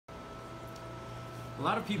A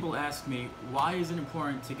lot of people ask me, why is it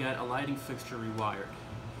important to get a lighting fixture rewired?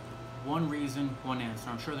 One reason, one answer.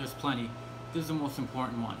 I'm sure there's plenty. This is the most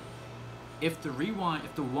important one. If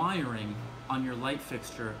the wiring on your light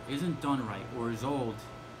fixture isn't done right or is old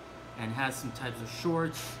and has some types of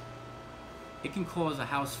shorts, it can cause a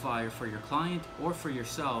house fire for your client or for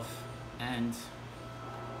yourself, and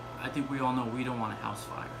I think we all know we don't want a house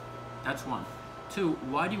fire. That's one. Two,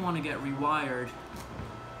 why do you want to get rewired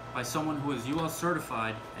by someone who is UL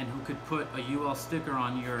certified and who could put a UL sticker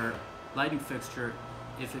on your lighting fixture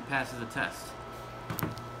if it passes a test?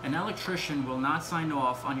 An electrician will not sign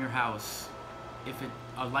off on your house if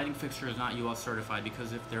a lighting fixture is not UL certified,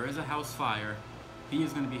 because if there is a house fire, he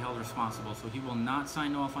is going to be held responsible. So he will not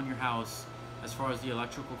sign off on your house as far as the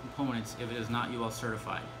electrical components if it is not UL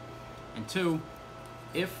certified. And two,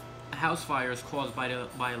 if a house fire is caused by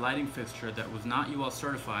a lighting fixture that was not UL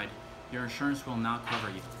certified, your insurance will not cover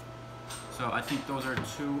you. So I think those are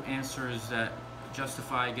two answers that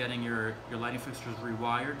justify getting your lighting fixtures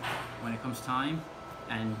rewired when it comes time,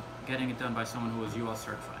 and getting it done by someone who is UL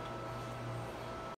certified.